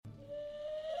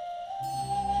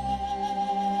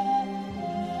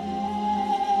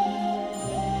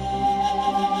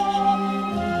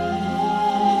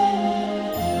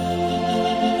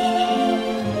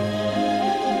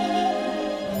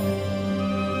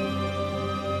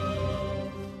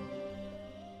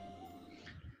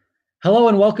Hello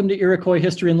and welcome to Iroquois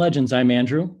History and Legends. I'm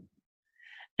Andrew.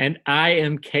 And I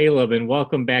am Caleb, and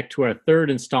welcome back to our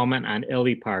third installment on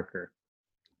Ely Parker.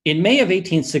 In May of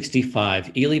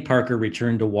 1865, Ely Parker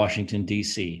returned to Washington,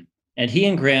 D.C., and he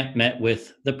and Grant met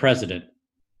with the president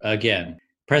again,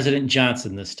 President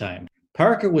Johnson this time.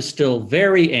 Parker was still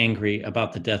very angry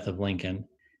about the death of Lincoln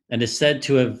and is said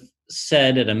to have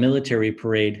said at a military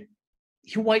parade,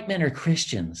 "You white men are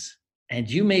Christians, and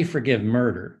you may forgive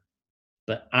murder,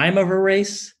 but I'm of a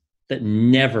race that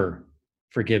never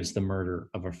forgives the murder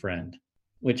of a friend,"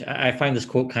 which I find this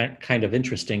quote kind of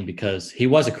interesting because he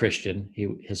was a Christian.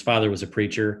 His father was a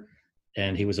preacher,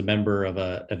 and he was a member of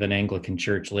an Anglican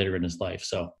church later in his life.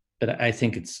 So, but I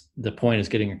think the point is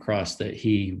getting across that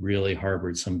he really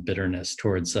harbored some bitterness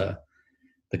towards the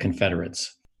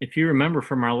Confederates. If you remember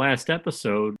from our last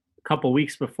episode, a couple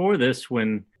weeks before this,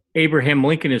 when Abraham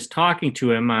Lincoln is talking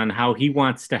to him on how he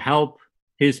wants to help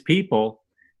his people,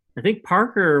 I think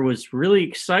Parker was really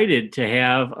excited to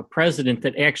have a president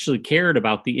that actually cared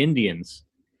about the Indians.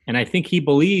 And I think he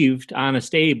believed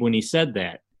Honest Abe when he said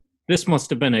that. This must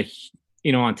have been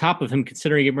on top of him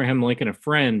considering Abraham Lincoln a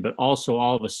friend, but also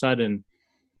all of a sudden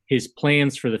his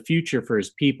plans for the future for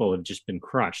his people have just been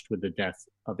crushed with the death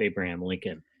of Abraham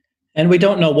Lincoln. And we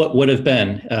don't know what would have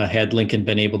been had Lincoln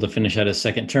been able to finish out his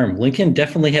second term. Lincoln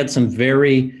definitely had some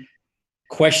very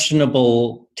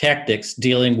questionable tactics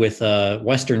dealing with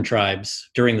Western tribes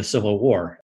during the Civil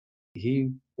War. He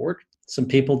ordered some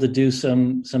people to do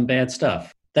some bad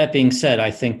stuff. That being said,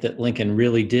 I think that Lincoln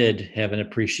really did have an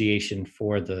appreciation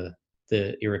for the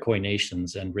Iroquois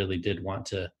nations and really did want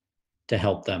to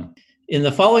help them. In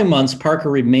the following months, Parker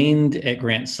remained at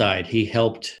Grant's side. He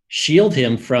helped shield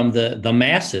him from the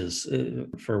masses,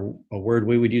 for a word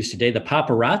we would use today, the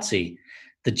paparazzi.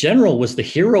 The general was the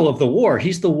hero of the war.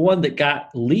 He's the one that got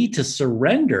Lee to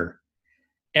surrender.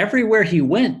 Everywhere he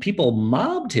went, people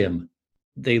mobbed him.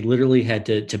 They literally had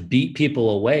to beat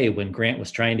people away when Grant was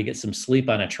trying to get some sleep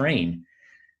on a train.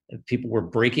 People were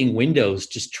breaking windows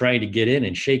just trying to get in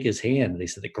and shake his hand. They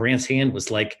said that Grant's hand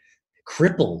was like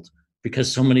crippled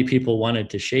because so many people wanted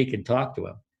to shake and talk to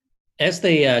him. As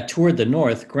they toured the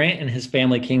North, Grant and his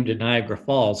family came to Niagara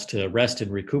Falls to rest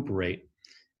and recuperate.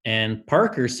 And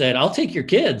Parker said, "I'll take your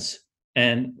kids,"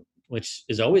 and which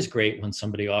is always great when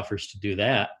somebody offers to do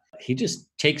that. He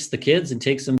just takes the kids and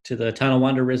takes them to the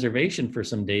Tonawanda Reservation for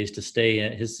some days to stay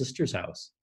at his sister's house.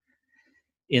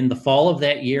 In the fall of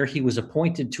that year, he was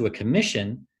appointed to a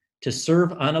commission to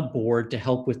serve on a board to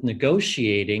help with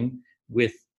negotiating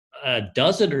with a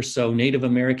dozen or so Native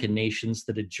American nations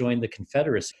that had joined the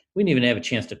Confederacy. We didn't even have a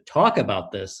chance to talk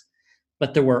about this,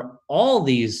 but there were all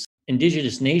these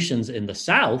indigenous nations in the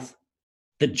South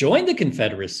that joined the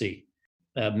Confederacy.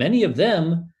 Many of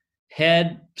them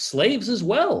had slaves as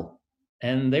well,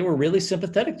 and they were really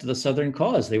sympathetic to the Southern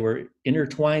cause. They were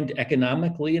intertwined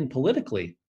economically and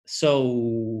politically.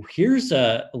 So here's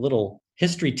a little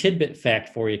history tidbit fact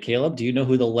for you, Caleb. Do you know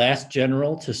who the last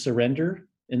general to surrender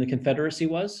in the Confederacy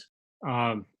was?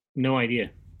 No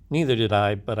idea. Neither did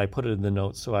I, but I put it in the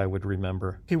notes so I would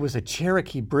remember. He was a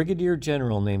Cherokee brigadier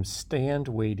general named Stand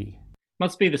Watie.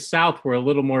 Must be the South were a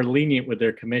little more lenient with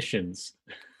their commissions.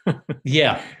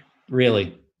 Yeah,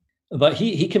 really. But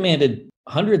he commanded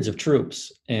hundreds of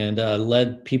troops and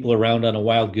led people around on a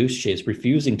wild goose chase,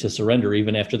 refusing to surrender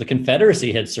even after the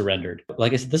Confederacy had surrendered.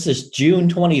 Like I said, this is June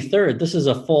 23rd. This is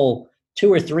a full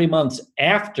 2 or 3 months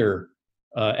after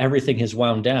everything has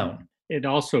wound down. It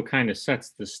also kind of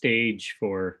sets the stage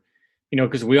for,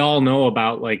 because we all know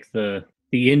about like the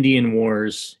Indian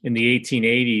Wars in the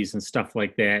 1880s and stuff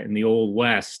like that in the Old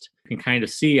West. You can kind of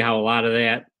see how a lot of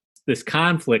this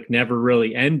conflict never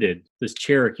really ended, this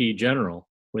Cherokee general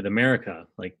with America.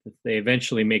 Like they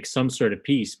eventually make some sort of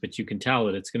peace, but you can tell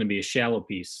that it's going to be a shallow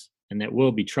peace and that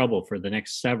will be trouble for the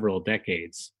next several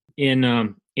decades. In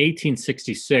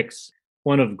 1866,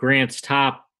 one of Grant's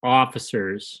top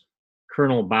officers,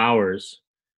 Colonel Bowers,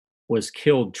 was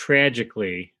killed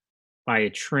tragically by a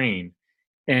train.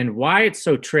 And why it's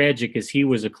so tragic is he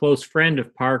was a close friend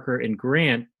of Parker and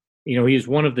Grant. He was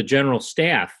one of the general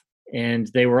staff, and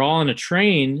they were all on a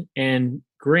train, and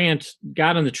Grant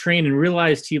got on the train and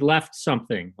realized he left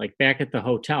something, like back at the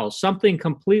hotel, something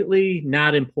completely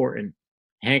not important.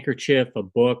 A handkerchief, a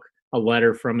book, a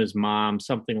letter from his mom,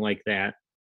 something like that.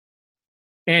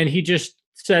 And he just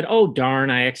said, "Oh, darn,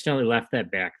 I accidentally left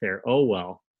that back there. Oh,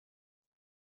 well."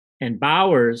 And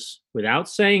Bowers, without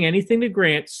saying anything to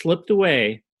Grant, slipped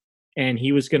away, and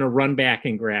he was going to run back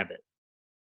and grab it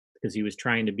because he was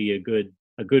trying to be a good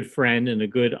a good friend and a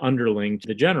good underling to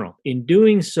the general. In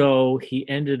doing so, he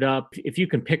ended up, if you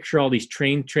can picture all these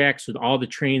train tracks with all the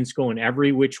trains going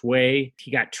every which way,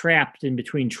 he got trapped in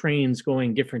between trains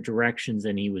going different directions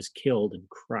and he was killed and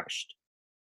crushed.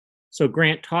 So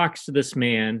Grant talks to this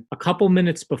man a couple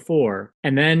minutes before,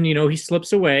 and then, he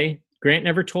slips away. Grant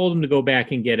never told him to go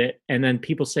back and get it. And then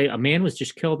people say, a man was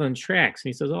just killed on tracks. And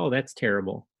he says, oh, that's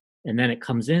terrible. And then it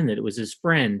comes in that it was his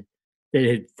friend that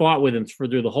had fought with him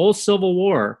through the whole Civil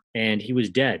War, and he was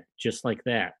dead, just like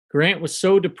that. Grant was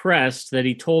so depressed that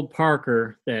he told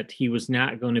Parker that he was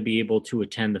not going to be able to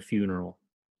attend the funeral.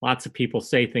 Lots of people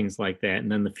say things like that, and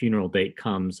then the funeral date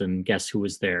comes, and guess who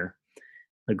was there?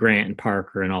 Grant and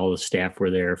Parker and all the staff were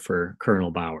there for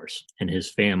Colonel Bowers and his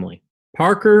family.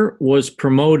 Parker was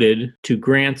promoted to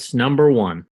Grant's number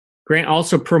one. Grant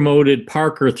also promoted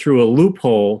Parker through a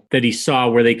loophole that he saw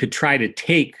where they could try to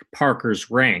take Parker's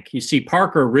rank. You see,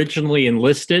 Parker originally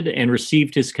enlisted and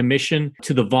received his commission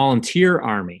to the Volunteer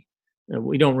Army.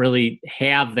 We don't really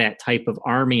have that type of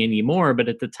army anymore, but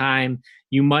at the time,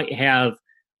 you might have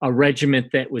a regiment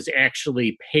that was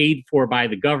actually paid for by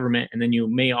the government, and then you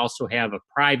may also have a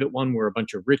private one where a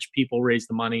bunch of rich people raise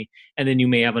the money, and then you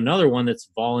may have another one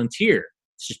that's volunteer.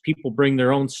 It's just people bring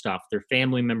their own stuff. Their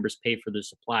family members pay for their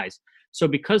supplies. So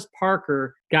because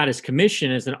Parker got his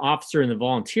commission as an officer in the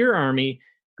Volunteer Army,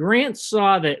 Grant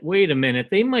saw that, wait a minute,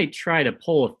 they might try to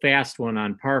pull a fast one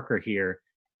on Parker here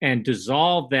and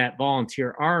dissolve that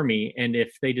volunteer army. And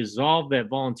if they dissolve that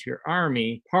volunteer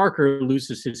army, Parker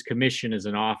loses his commission as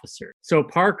an officer. So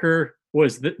Parker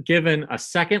was given a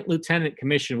second lieutenant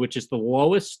commission, which is the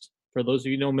lowest. For those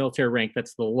of you who know military rank,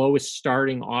 that's the lowest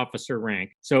starting officer rank.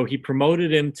 So he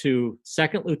promoted him to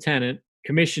second lieutenant,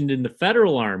 commissioned in the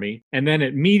Federal Army, and then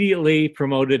immediately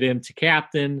promoted him to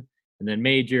captain, and then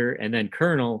major, and then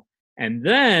colonel, and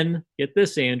then, get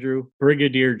this, Andrew,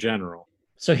 brigadier general.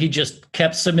 So he just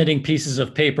kept submitting pieces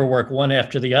of paperwork one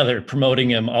after the other,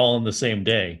 promoting him all in the same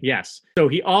day. Yes. So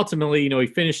he ultimately, he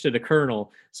finished at a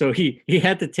colonel. So he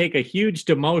had to take a huge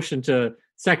demotion to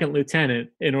second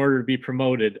lieutenant in order to be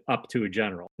promoted up to a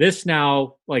general. This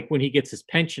now, like when he gets his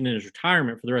pension and his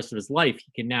retirement for the rest of his life,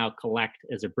 he can now collect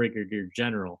as a brigadier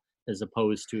general as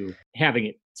opposed to having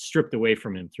it stripped away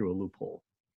from him through a loophole.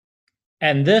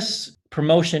 And this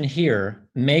promotion here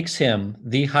makes him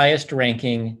the highest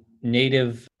ranking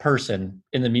Native person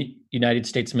in the United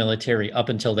States military up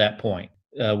until that point.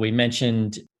 We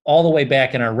mentioned all the way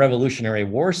back in our Revolutionary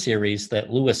War series that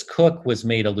Lewis Cook was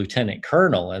made a lieutenant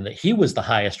colonel and that he was the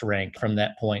highest rank from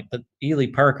that point. But Ely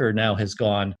Parker now has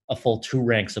gone a full 2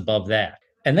 ranks above that.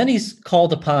 And then he's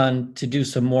called upon to do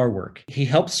some more work. He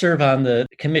helped serve on the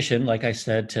commission, like I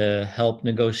said, to help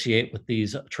negotiate with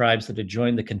these tribes that had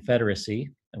joined the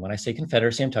Confederacy. And when I say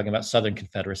Confederacy, I'm talking about Southern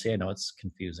Confederacy. I know it's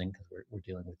confusing because we're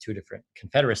dealing with 2 different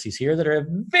confederacies here that are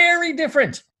very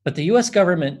different. But the U.S.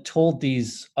 government told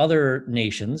these other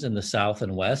nations in the South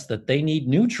and West that they need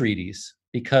new treaties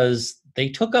because they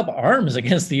took up arms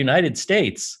against the United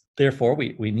States. Therefore,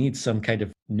 we need some kind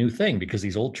of new thing because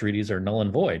these old treaties are null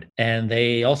and void. And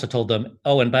they also told them,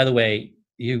 oh, and by the way,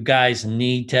 you guys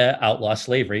need to outlaw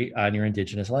slavery on your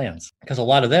indigenous lands. Because a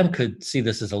lot of them could see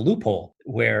this as a loophole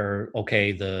where,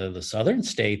 okay, the southern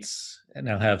states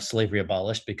now have slavery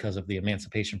abolished because of the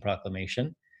Emancipation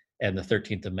Proclamation and the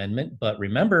 13th Amendment. But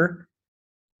remember,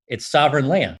 it's sovereign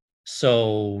land.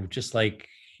 So just like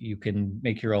you can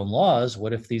make your own laws,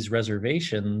 what if these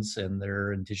reservations and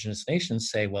their indigenous nations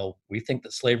say, well, we think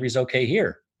that slavery is okay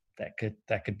here?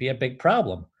 That could be a big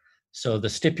problem. So the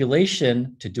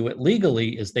stipulation to do it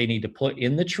legally is they need to put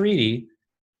in the treaty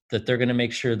that they're going to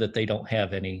make sure that they don't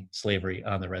have any slavery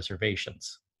on the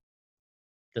reservations.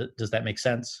 Does that make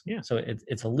sense? Yeah. So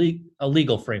it's a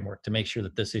legal framework to make sure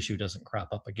that this issue doesn't crop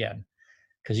up again.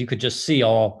 Because you could just see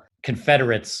all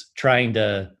Confederates trying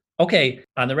to, okay,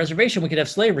 on the reservation we could have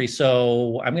slavery,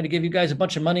 so I'm going to give you guys a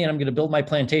bunch of money and I'm going to build my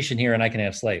plantation here and I can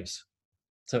have slaves.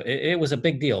 So it was a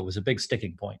big deal. It was a big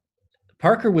sticking point.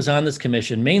 Parker was on this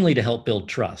commission mainly to help build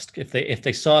trust. If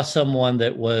they saw someone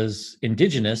that was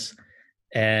indigenous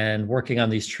and working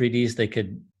on these treaties, they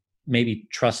could maybe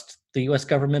trust the U.S.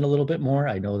 government a little bit more.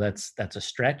 I know that's a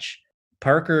stretch.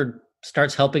 Parker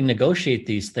starts helping negotiate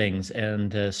these things,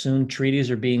 and soon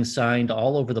treaties are being signed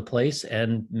all over the place,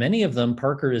 and many of them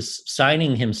Parker is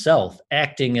signing himself,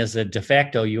 acting as a de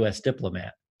facto U.S.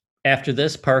 diplomat. After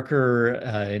this, Parker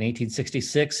in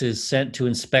 1866 is sent to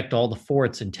inspect all the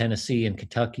forts in Tennessee and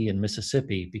Kentucky and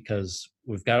Mississippi because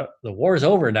we've got the war's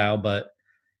over now, but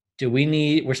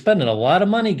we're spending a lot of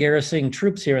money garrisoning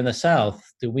troops here in the South.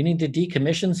 Do we need to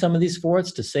decommission some of these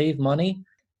forts to save money?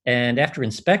 And after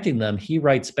inspecting them, he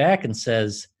writes back and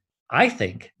says, I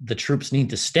think the troops need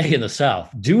to stay in the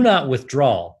South. Do not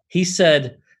withdraw. He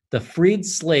said, the freed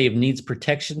slave needs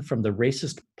protection from the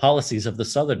racist policies of the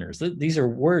Southerners. These are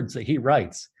words that he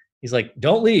writes. He's like,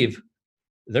 don't leave.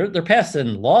 They're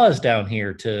passing laws down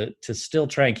here to still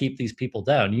try and keep these people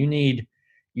down. You need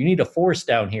a force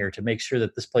down here to make sure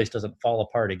that this place doesn't fall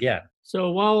apart again.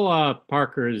 So while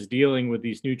Parker is dealing with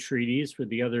these new treaties with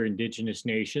the other indigenous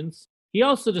nations, he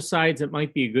also decides it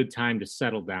might be a good time to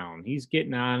settle down. He's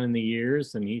getting on in the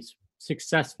years and he's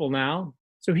successful now.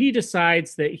 So he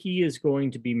decides that he is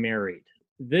going to be married.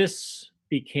 This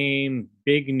became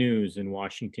big news in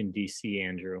Washington, D.C.,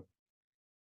 Andrew,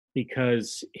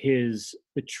 because his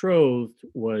betrothed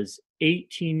was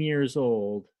 18 years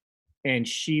old and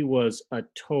she was a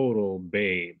total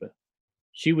babe.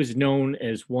 She was known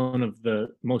as one of the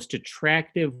most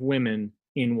attractive women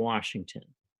in Washington.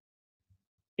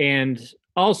 And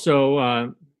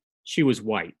also, she was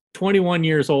white, 21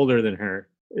 years older than her.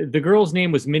 The girl's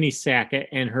name was Minnie Sackett,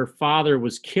 and her father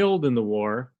was killed in the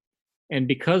war. And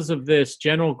because of this,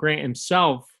 General Grant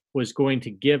himself was going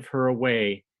to give her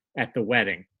away at the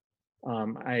wedding.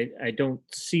 I don't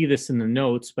see this in the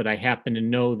notes, but I happen to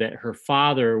know that her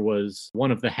father was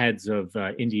one of the heads of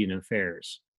Indian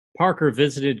Affairs. Parker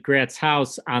visited Grant's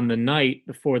house on the night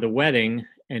before the wedding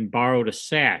and borrowed a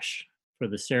sash for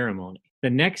the ceremony. The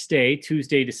next day,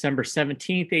 Tuesday, December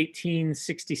 17th,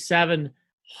 1867,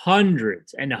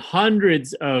 hundreds and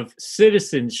hundreds of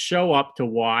citizens show up to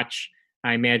watch.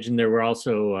 I imagine there were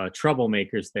also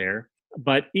troublemakers there,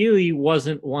 but Ely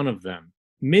wasn't one of them.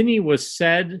 Minnie was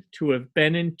said to have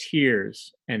been in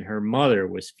tears, and her mother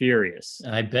was furious.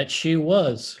 I bet she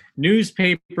was.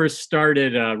 Newspapers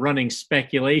started running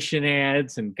speculation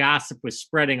ads, and gossip was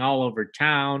spreading all over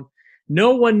town.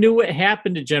 No one knew what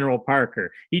happened to General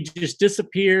Parker. He just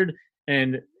disappeared,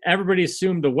 and everybody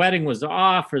assumed the wedding was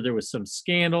off or there was some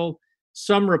scandal.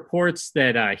 Some reports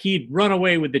that he'd run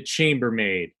away with the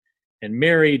chambermaid and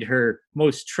married her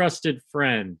most trusted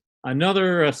friend.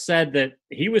 Another said that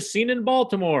he was seen in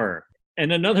Baltimore.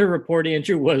 And another report,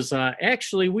 Andrew, was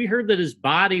actually, we heard that his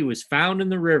body was found in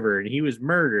the river and he was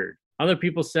murdered. Other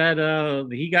people said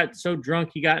he got so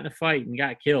drunk he got in a fight and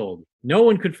got killed. No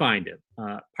one could find him.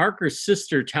 Parker's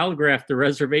sister telegraphed the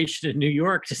reservation in New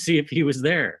York to see if he was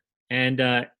there. And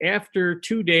after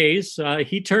 2 days,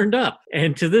 he turned up.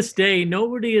 And to this day,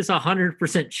 nobody is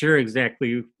 100% sure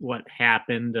exactly what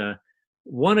happened.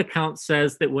 One account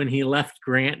says that when he left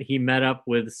Grant, he met up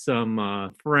with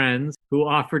some friends who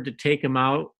offered to take him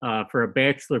out for a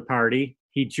bachelor party.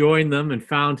 He joined them and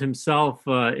found himself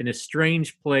in a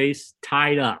strange place,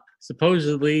 tied up.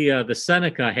 Supposedly, the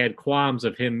Seneca had qualms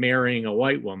of him marrying a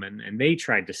white woman, and they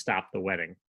tried to stop the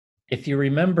wedding. If you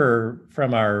remember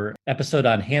from our episode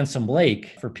on Handsome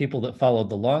Lake, for people that followed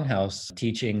the Longhouse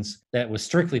teachings, that was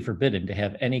strictly forbidden to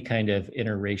have any kind of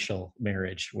interracial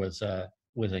marriage was a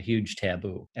huge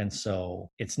taboo. And so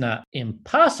it's not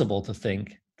impossible to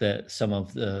think that some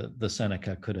of the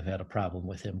Seneca could have had a problem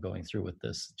with him going through with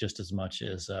this just as much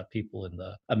as people in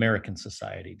the American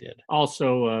society did.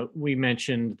 Also, we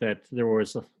mentioned that there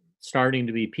was starting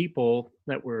to be people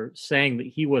that were saying that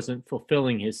he wasn't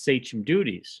fulfilling his sachem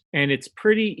duties. And it's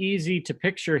pretty easy to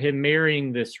picture him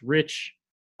marrying this rich,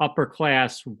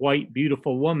 upper-class, white,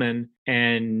 beautiful woman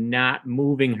and not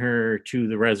moving her to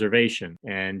the reservation.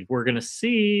 And we're going to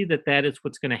see that that is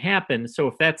what's going to happen. So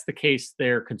if that's the case,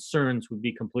 their concerns would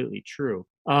be completely true.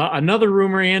 Another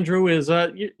rumor, Andrew, is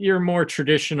your more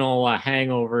traditional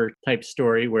hangover type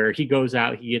story where he goes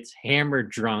out, he gets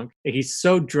hammered drunk. He's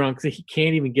so drunk that he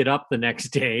can't even get up the next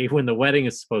day when the wedding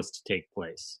is supposed to take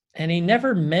place. And he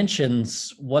never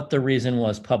mentions what the reason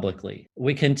was publicly.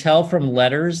 We can tell from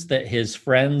letters that his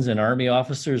friends and army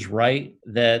officers write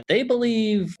that they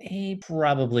believe he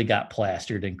probably got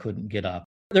plastered and couldn't get up.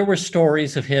 There were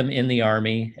stories of him in the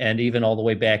army and even all the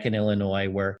way back in Illinois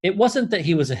where it wasn't that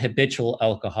he was a habitual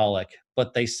alcoholic,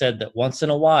 but they said that once in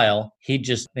a while, he'd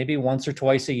just maybe once or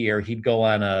twice a year, he'd go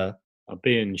on a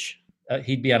binge.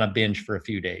 He'd be on a binge for a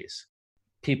few days.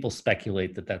 People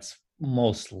speculate that that's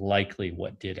most likely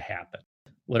what did happen.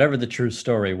 Whatever the true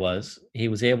story was, he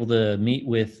was able to meet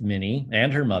with Minnie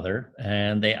and her mother,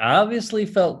 and they obviously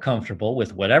felt comfortable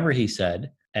with whatever he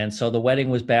said. And so the wedding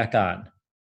was back on.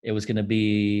 It was going to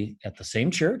be at the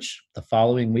same church the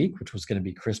following week, which was going to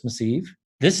be Christmas Eve.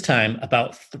 This time,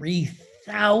 about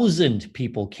 3,000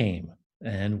 people came.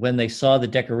 And when they saw the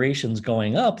decorations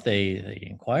going up, they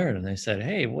inquired and they said,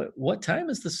 hey, what time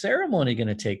is the ceremony going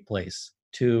to take place?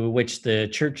 To which the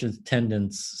church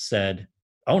attendants said,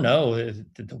 oh no,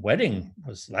 the wedding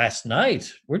was last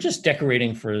night. We're just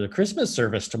decorating for the Christmas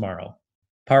service tomorrow.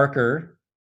 Parker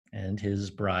and his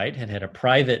bride had had a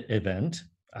private event,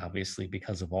 obviously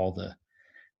because of all the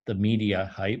media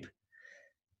hype,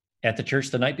 at the church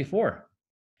the night before.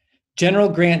 General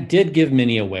Grant did give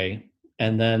Minnie away,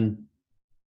 and then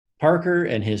Parker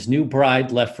and his new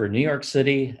bride left for New York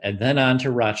City and then on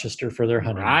to Rochester for their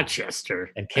honeymoon.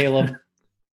 Rochester. And Caleb,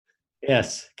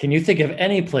 yes, can you think of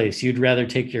any place you'd rather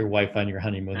take your wife on your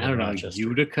honeymoon I than don't know, Rochester?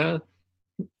 Utica?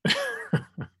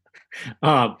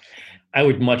 I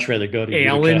would much rather go to Utica.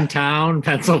 Allentown,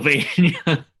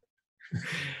 Pennsylvania.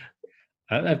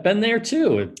 I've been there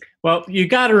too. Well, you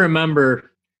got to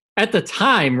remember, at the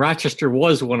time, Rochester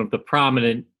was one of the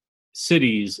prominent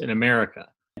cities in America.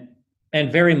 And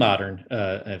very modern.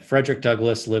 Frederick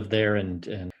Douglass lived there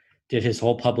and did his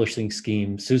whole publishing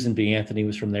scheme. Susan B. Anthony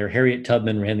was from there. Harriet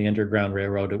Tubman ran the Underground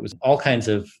Railroad. It was all kinds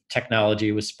of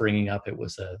technology was springing up. It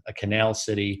was a canal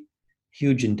city,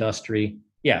 huge industry.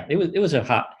 Yeah, it was a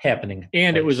hot happening.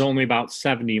 And place. it was only about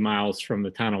 70 miles from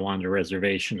the Tonawanda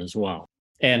Reservation as well.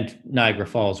 And Niagara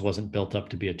Falls wasn't built up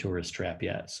to be a tourist trap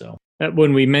yet. So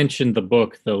when we mentioned the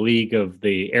book, The League of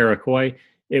the Iroquois,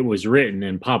 it was written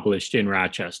and published in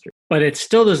Rochester. But it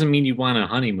still doesn't mean you want a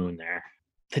honeymoon there.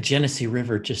 The Genesee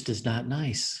River just is not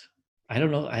nice. I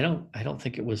don't know. I don't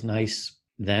think it was nice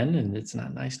then, and it's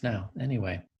not nice now.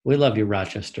 Anyway, we love you,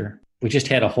 Rochester. We just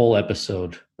had a whole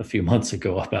episode a few months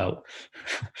ago about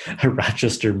a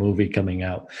Rochester movie coming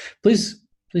out. Please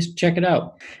check it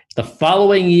out. The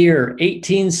following year,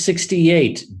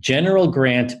 1868, General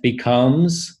Grant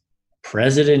becomes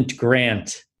President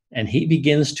Grant, and he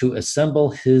begins to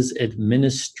assemble his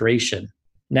administration.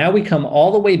 Now we come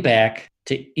all the way back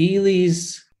to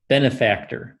Ely's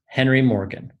benefactor, Henry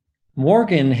Morgan.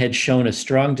 Morgan had shown a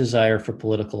strong desire for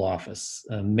political office.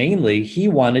 Mainly, he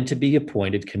wanted to be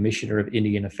appointed Commissioner of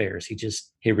Indian Affairs.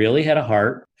 He really had a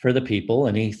heart for the people,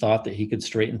 and he thought that he could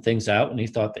straighten things out, and he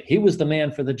thought that he was the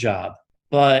man for the job.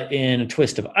 But in a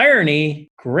twist of irony,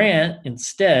 Grant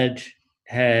instead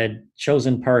had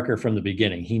chosen Parker from the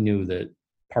beginning. He knew that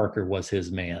Parker was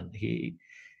his man. He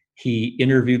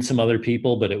interviewed some other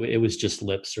people, but it was just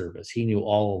lip service. He knew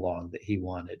all along that he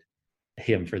wanted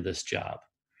him for this job.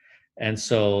 And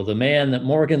so the man that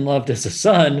Morgan loved as a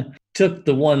son took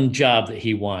the one job that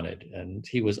he wanted, and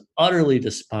he was utterly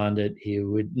despondent. He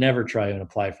would never try and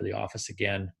apply for the office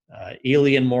again.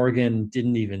 Ely and Morgan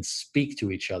didn't even speak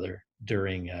to each other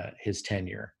during his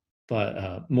tenure,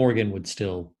 but Morgan would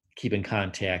still keep in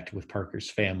contact with Parker's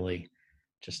family,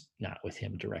 just not with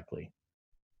him directly.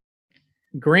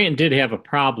 Grant did have a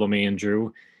problem,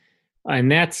 Andrew, and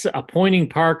that's appointing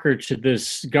Parker to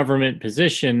this government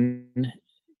position.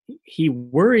 He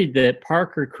worried that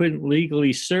Parker couldn't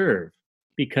legally serve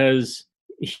because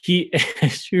he,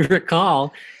 as you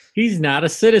recall, he's not a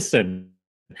citizen.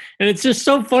 And it's just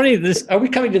so funny. Are we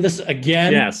coming to this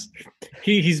again? Yes.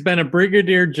 He's been a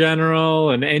brigadier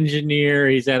general, an engineer.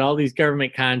 He's had all these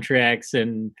government contracts,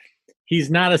 and he's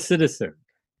not a citizen.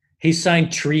 He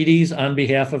signed treaties on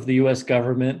behalf of the U.S.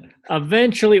 government.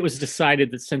 Eventually, it was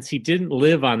decided that since he didn't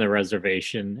live on the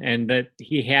reservation and that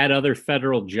he had other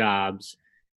federal jobs,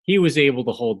 he was able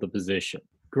to hold the position.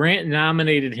 Grant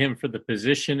nominated him for the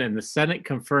position, and the Senate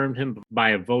confirmed him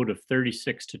by a vote of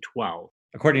 36-12.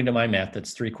 According to my math,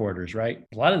 that's 3/4, right?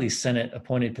 A lot of these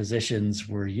Senate-appointed positions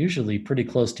were usually pretty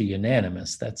close to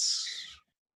unanimous.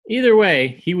 Either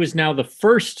way, he was now the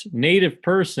first Native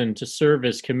person to serve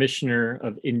as Commissioner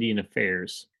of Indian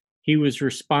Affairs. He was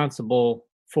responsible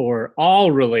for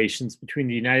all relations between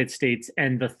the United States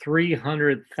and the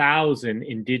 300,000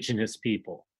 indigenous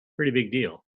people. Pretty big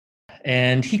deal.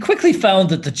 And he quickly found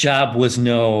that the job was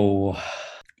no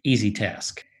easy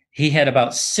task. He had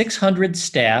about 600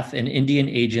 staff and Indian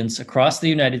agents across the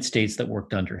United States that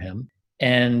worked under him.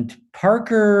 And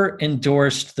Parker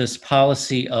endorsed this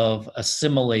policy of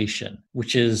assimilation,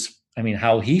 which is,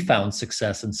 how he found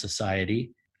success in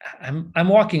society. I'm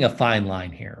walking a fine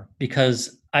line here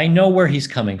because I know where he's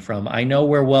coming from. I know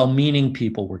where well-meaning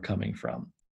people were coming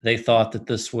from. They thought that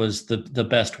this was the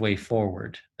best way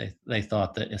forward. They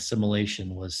thought that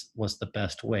assimilation was the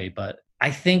best way. But I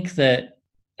think that,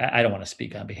 I don't want to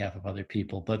speak on behalf of other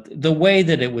people, but the way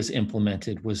that it was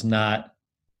implemented was not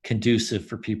conducive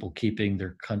for people keeping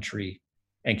their country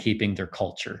and keeping their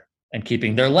culture and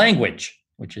keeping their language,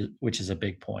 which is a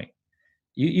big point.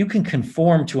 You can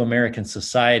conform to American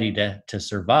society to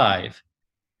survive,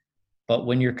 but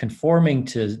when you're conforming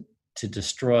to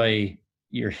destroy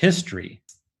your history,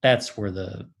 that's where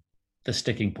the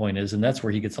sticking point is, and that's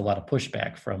where he gets a lot of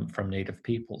pushback from Native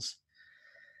peoples.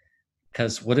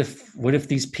 Because what if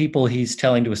these people he's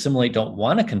telling to assimilate don't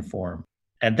want to conform?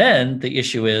 And then the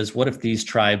issue is, what if these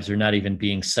tribes are not even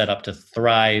being set up to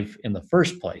thrive in the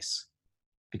first place?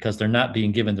 because they're not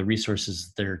being given the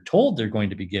resources they're told they're going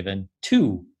to be given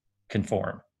to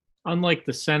conform. Unlike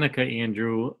the Seneca,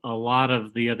 Andrew, a lot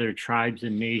of the other tribes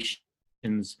and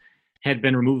nations had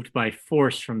been removed by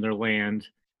force from their land.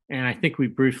 And I think we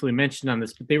briefly mentioned on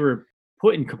this, but they were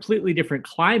put in completely different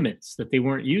climates that they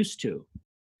weren't used to.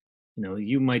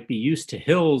 You might be used to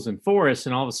hills and forests,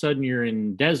 and all of a sudden you're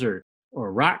in desert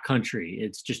or rock country.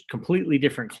 It's just completely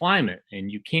different climate,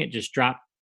 and you can't just drop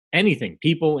anything.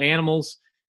 People, animals,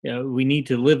 we need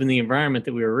to live in the environment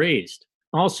that we were raised.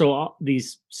 Also,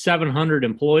 these 700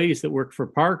 employees that worked for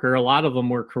Parker, a lot of them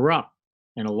were corrupt.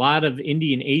 And a lot of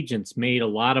Indian agents made a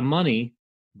lot of money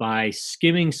by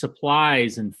skimming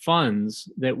supplies and funds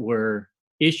that were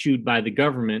issued by the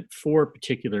government for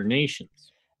particular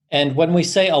nations. And when we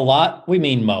say a lot, we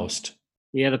mean most.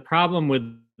 Yeah, the problem with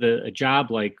a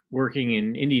job like working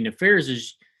in Indian affairs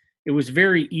is it was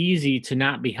very easy to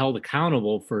not be held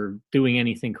accountable for doing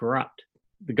anything corrupt.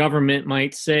 The government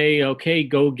might say, okay,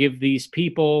 go give these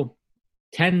people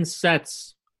 10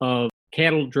 sets of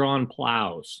cattle-drawn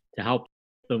plows to help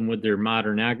them with their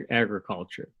modern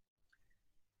agriculture.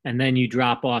 And then you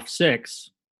drop off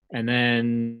 6, and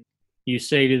then you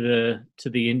say to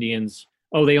the Indians,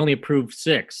 oh, they only approved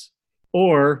 6.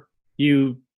 Or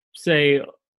you say,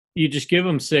 you just give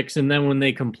them 6, and then when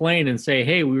they complain and say,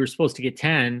 hey, we were supposed to get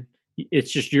 10,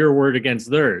 it's just your word against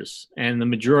theirs. And the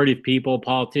majority of people,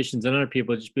 politicians and other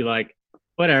people, just be like,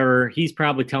 whatever, he's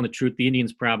probably telling the truth. The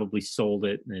Indians probably sold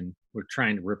it and were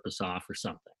trying to rip us off or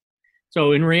something.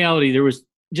 So in reality, there was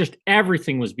just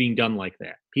everything was being done like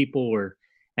that. People were,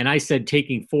 and I said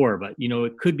taking 4, but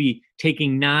it could be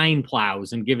taking 9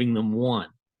 plows and giving them one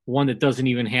that doesn't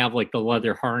even have like the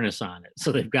leather harness on it.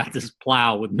 So they've got this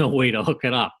plow with no way to hook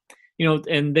it up.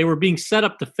 And they were being set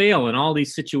up to fail in all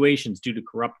these situations due to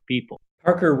corrupt people.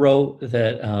 Parker wrote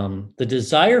that the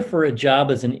desire for a job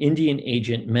as an Indian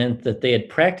agent meant that they had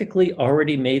practically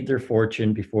already made their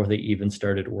fortune before they even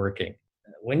started working.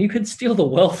 When you could steal the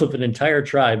wealth of an entire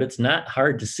tribe, it's not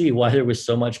hard to see why there was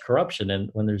so much corruption and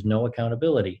when there's no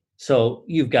accountability. So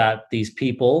you've got these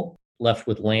people left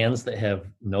with lands that have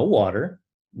no water,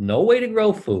 no way to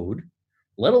grow food,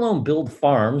 let alone build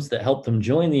farms that help them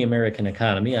join the American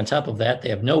economy. On top of that, they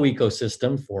have no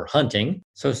ecosystem for hunting.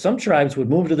 So some tribes would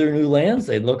move to their new lands.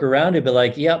 They'd look around and be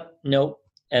like, yep, nope.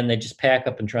 And they just pack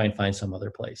up and try and find some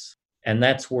other place. And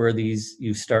that's where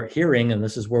you start hearing, and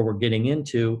this is where we're getting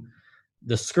into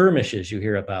the skirmishes you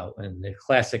hear about and the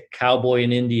classic cowboy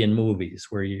and Indian movies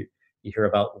where you hear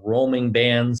about roaming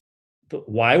bands. But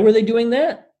why were they doing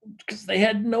that? Because they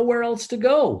had nowhere else to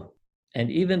go.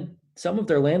 And even some of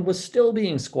their land was still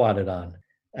being squatted on.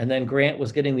 And then Grant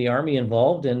was getting the army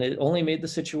involved, and it only made the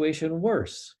situation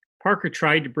worse. Parker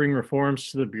tried to bring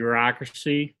reforms to the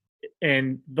bureaucracy,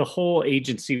 and the whole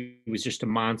agency was just a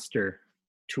monster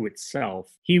to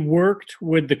itself. He worked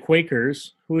with the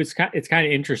Quakers, it's kind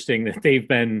of interesting that they've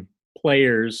been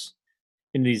players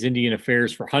in these Indian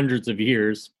affairs for hundreds of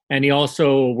years. And he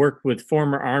also worked with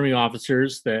former army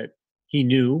officers that he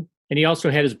knew. And he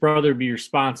also had his brother be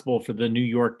responsible for the New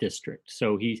York district.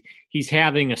 So he's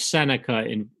having a Seneca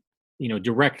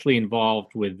directly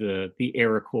involved with the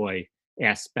Iroquois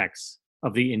aspects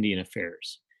of the Indian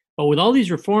affairs. But with all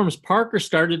these reforms, Parker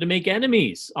started to make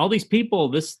enemies. All these people,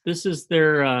 this is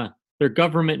their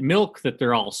government milk that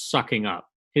they're all sucking up.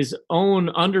 His own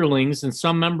underlings and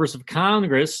some members of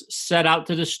Congress set out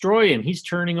to destroy him. He's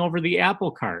turning over the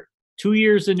apple cart. 2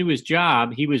 years into his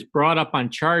job, he was brought up on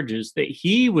charges that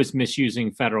he was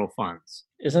misusing federal funds.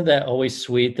 Isn't that always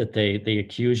sweet that they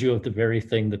accuse you of the very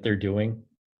thing that they're doing?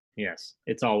 Yes,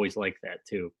 it's always like that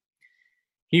too.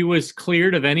 He was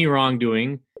cleared of any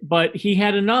wrongdoing, but he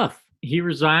had enough. He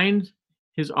resigned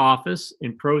his office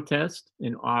in protest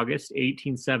in August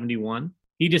 1871.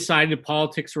 He decided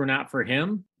politics were not for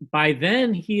him. By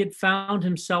then, he had found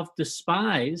himself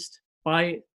despised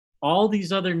by all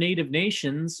these other native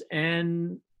nations,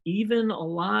 and even a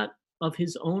lot of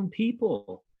his own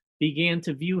people began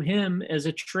to view him as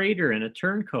a traitor and a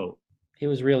turncoat. He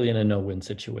was really in a no-win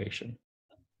situation.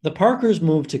 The Parkers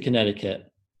moved to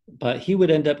Connecticut, but he would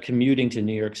end up commuting to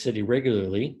New York City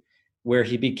regularly, where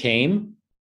he became,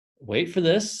 wait for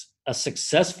this, a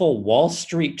successful Wall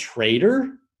Street trader?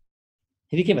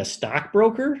 He became a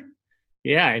stockbroker?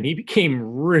 Yeah, and he became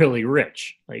really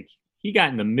rich. Like, he got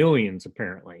in the millions,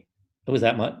 apparently. It was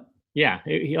that much? Yeah,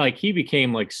 he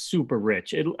became like super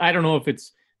rich. I don't know if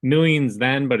it's millions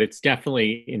then, but it's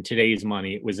definitely in today's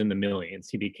money, it was in the millions.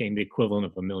 He became the equivalent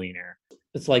of a millionaire.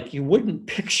 It's like you wouldn't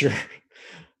picture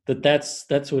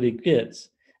that's what he gets.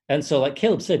 And so, like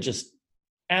Caleb said, just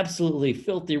absolutely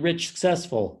filthy rich,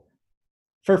 successful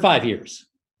for 5 years.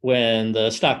 when the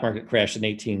stock market crashed in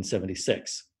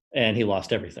 1876, and he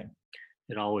lost everything.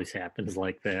 It always happens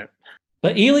like that.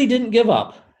 But Ely didn't give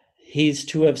up. He's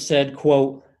to have said,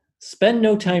 quote, "Spend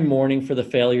no time mourning for the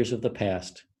failures of the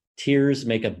past. Tears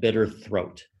make a bitter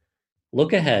throat.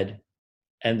 Look ahead,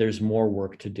 and there's more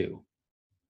work to do,"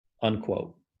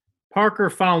 unquote. Parker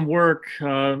found work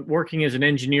working as an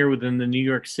engineer within the New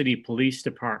York City Police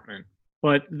Department.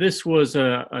 But this was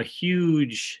a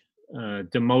huge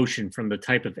demotion from the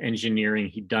type of engineering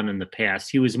he'd done in the past.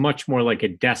 He was much more like a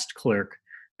desk clerk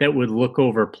that would look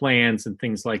over plans and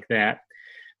things like that.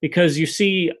 Because you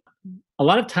see, a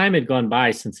lot of time had gone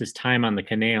by since his time on the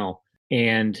canal,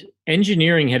 and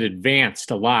engineering had advanced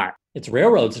a lot. It's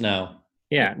railroads now.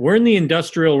 Yeah, we're in the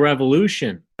Industrial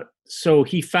Revolution. So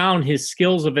he found his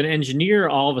skills of an engineer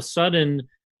all of a sudden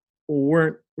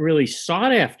weren't really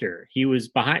sought after. He was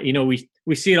behind,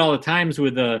 we see it all the times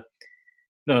with the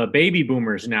baby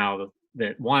boomers now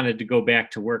that wanted to go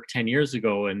back to work 10 years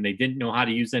ago, and they didn't know how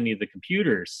to use any of the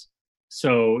computers.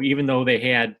 So even though they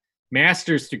had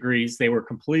master's degrees, they were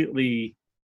completely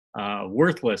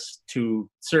worthless to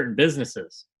certain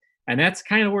businesses. And that's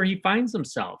kind of where he finds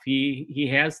himself. He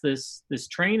has this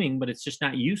training, but it's just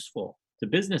not useful to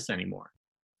business anymore.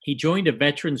 He joined a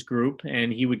veterans group,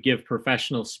 and he would give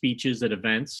professional speeches at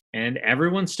events, and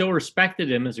everyone still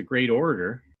respected him as a great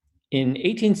orator. In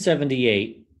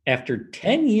 1878, after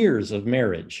 10 years of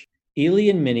marriage, Ely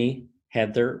and Minnie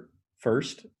had their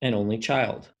first and only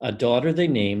child, a daughter they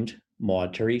named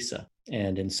Maud Teresa.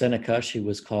 And in Seneca, she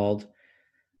was called,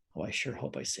 I sure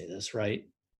hope I say this right,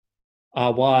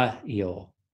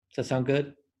 Awa-io. Does that sound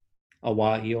good?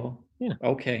 Awa-io? Yeah.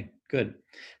 Okay, good.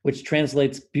 Which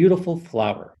translates beautiful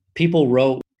flower. People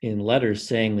wrote in letters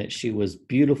saying that she was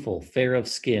beautiful, fair of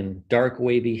skin, dark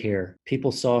wavy hair.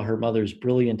 People saw her mother's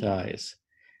brilliant eyes,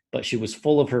 but she was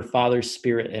full of her father's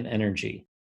spirit and energy.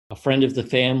 A friend of the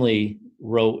family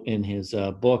wrote in his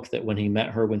book that when he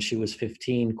met her when she was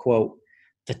 15, quote,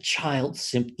 "The child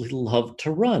simply loved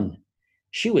to run.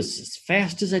 She was as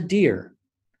fast as a deer.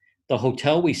 The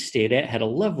hotel we stayed at had a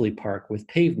lovely park with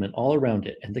pavement all around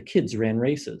it, and the kids ran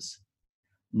races.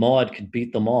 Maud could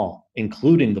beat them all,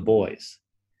 including the boys.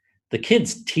 The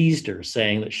kids teased her,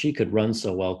 saying that she could run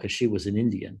so well because she was an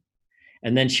Indian.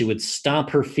 And then she would stomp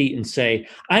her feet and say,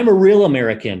 'I'm a real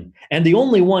American and the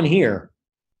only one here.'"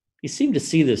 You seem to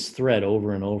see this thread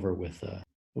over and over with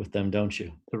them, don't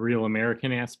you? The real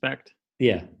American aspect.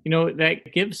 Yeah.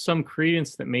 That gives some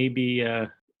credence that maybe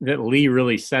that Lee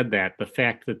really said that, the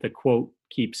fact that the quote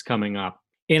keeps coming up.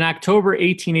 In October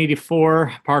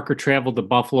 1884, Parker traveled to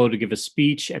Buffalo to give a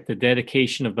speech at the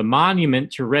dedication of the monument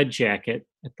to Red Jacket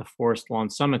at the Forest Lawn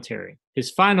Cemetery.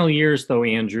 His final years, though,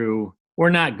 Andrew,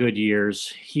 were not good years.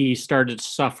 He started to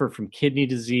suffer from kidney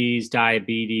disease,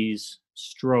 diabetes,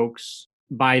 strokes.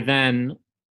 By then,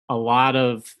 a lot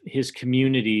of his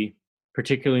community,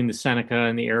 particularly in the Seneca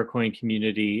and the Iroquois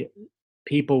community,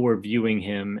 people were viewing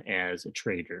him as a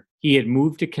traitor. He had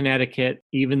moved to Connecticut,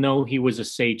 even though he was a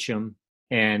sachem,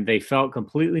 and they felt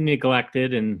completely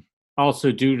neglected. And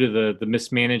also due to the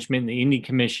mismanagement in the Indian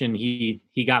Commission, he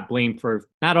got blamed for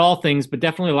not all things, but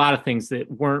definitely a lot of things that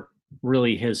weren't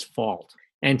really his fault.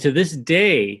 And to this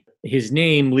day, his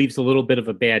name leaves a little bit of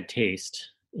a bad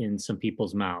taste in some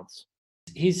people's mouths.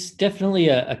 He's definitely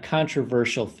a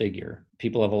controversial figure.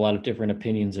 People have a lot of different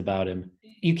opinions about him.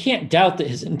 You can't doubt that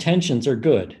his intentions are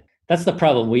good. That's the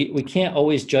problem. We can't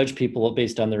always judge people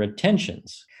based on their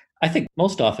intentions. I think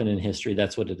most often in history,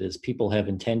 that's what it is. People have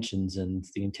intentions, and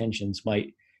the intentions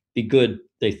might be good,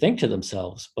 they think to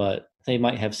themselves, but they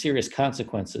might have serious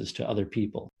consequences to other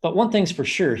people. But one thing's for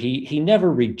sure, he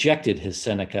never rejected his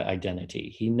Seneca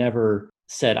identity. He never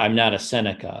said, "I'm not a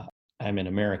Seneca, I'm an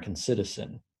American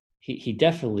citizen." He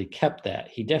definitely kept that.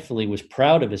 He definitely was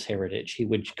proud of his heritage. He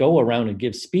would go around and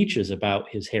give speeches about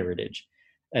his heritage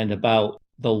and about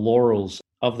the laurels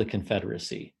of the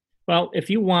Confederacy. Well, if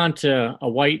you want a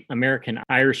white American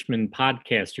Irishman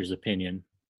podcaster's opinion,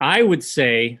 I would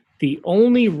say the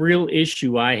only real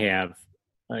issue I have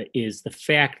is the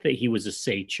fact that he was a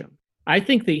sachem. I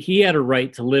think that he had a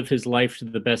right to live his life to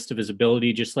the best of his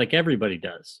ability, just like everybody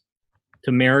does.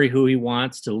 To marry who he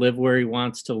wants, to live where he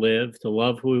wants to live, to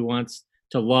love who he wants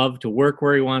to love, to work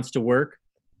where he wants to work.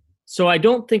 So I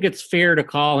don't think it's fair to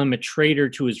call him a traitor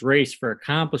to his race for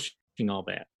accomplishing all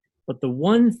that. But the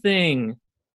one thing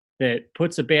that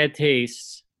puts a bad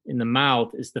taste in the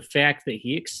mouth is the fact that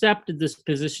he accepted this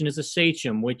position as a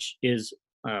sachem, which is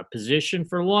a position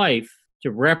for life, to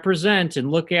represent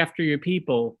and look after your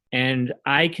people. And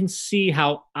I can see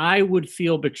how I would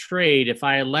feel betrayed if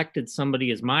I elected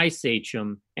somebody as my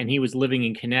sachem and he was living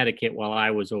in Connecticut while I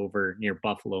was over near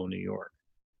Buffalo, New York.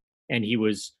 and he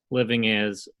was living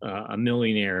as a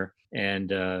millionaire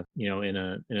and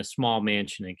in a small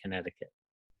mansion in Connecticut.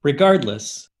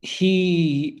 Regardless,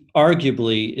 he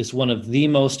arguably is one of the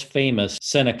most famous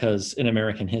Senecas in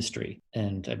American history.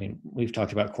 And I mean, we've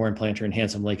talked about Corn Planter and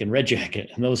Handsome Lake and Red Jacket,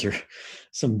 and those are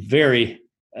some very,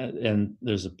 and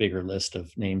there's a bigger list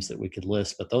of names that we could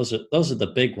list, but those are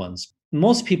the big ones.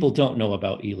 Most people don't know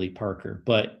about Ely Parker,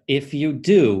 but if you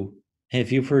do,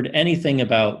 if you've heard anything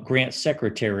about Grant's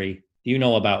secretary, you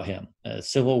know about him.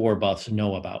 Civil War buffs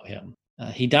know about him.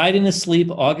 He died in his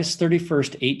sleep August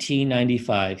 31st,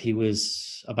 1895. He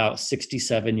was about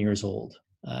 67 years old.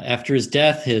 After his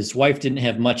death, his wife didn't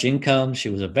have much income. She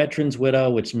was a veteran's widow,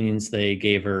 which means they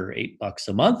gave her $8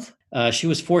 a month. She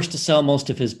was forced to sell most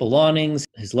of his belongings,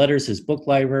 his letters, his book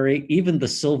library, even the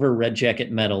silver Red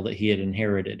Jacket medal that he had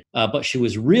inherited. But she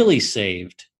was really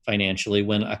saved financially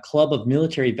when a club of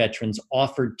military veterans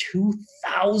offered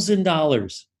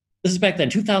 $2,000. This is back then,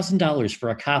 $2,000 for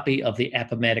a copy of the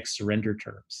Appomattox surrender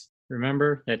terms.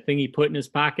 Remember that thing he put in his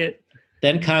pocket?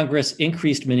 Then Congress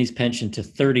increased Minnie's pension to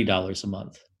 $30 a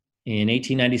month. In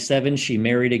 1897, she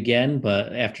married again,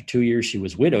 but after 2 years, she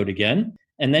was widowed again.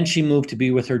 And then she moved to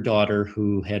be with her daughter,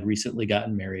 who had recently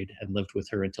gotten married and lived with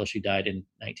her until she died in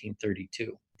 1932,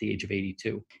 at the age of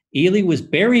 82. Ely was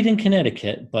buried in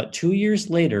Connecticut, but 2 years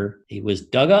later, he was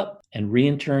dug up and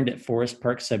reinterred at Forest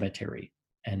Park Cemetery.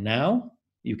 And now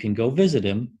you can go visit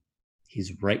him.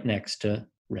 He's right next to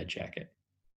Red Jacket.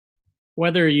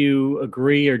 Whether you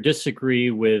agree or disagree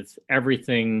with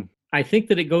everything, I think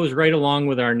that it goes right along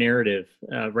with our narrative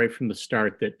right from the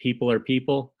start that people are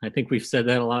people. I think we've said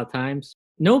that a lot of times.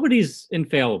 Nobody's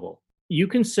infallible. You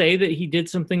can say that he did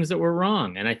some things that were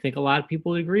wrong, and I think a lot of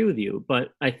people would agree with you,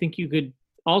 but I think you could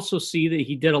also see that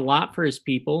he did a lot for his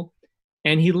people,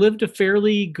 and he lived a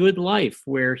fairly good life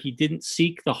where he didn't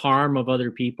seek the harm of other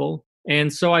people.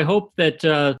 And so I hope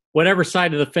that whatever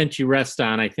side of the fence you rest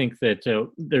on, I think that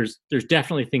there's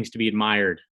definitely things to be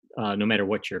admired, no matter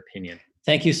what your opinion.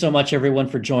 Thank you so much, everyone,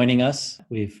 for joining us.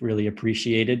 We've really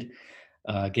appreciated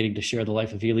getting to share the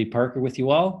life of Ely Parker with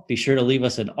you all. Be sure to leave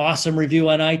us an awesome review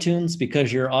on iTunes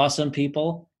because you're awesome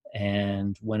people.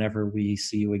 And whenever we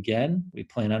see you again, we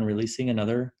plan on releasing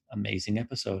another amazing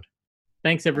episode.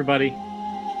 Thanks, everybody.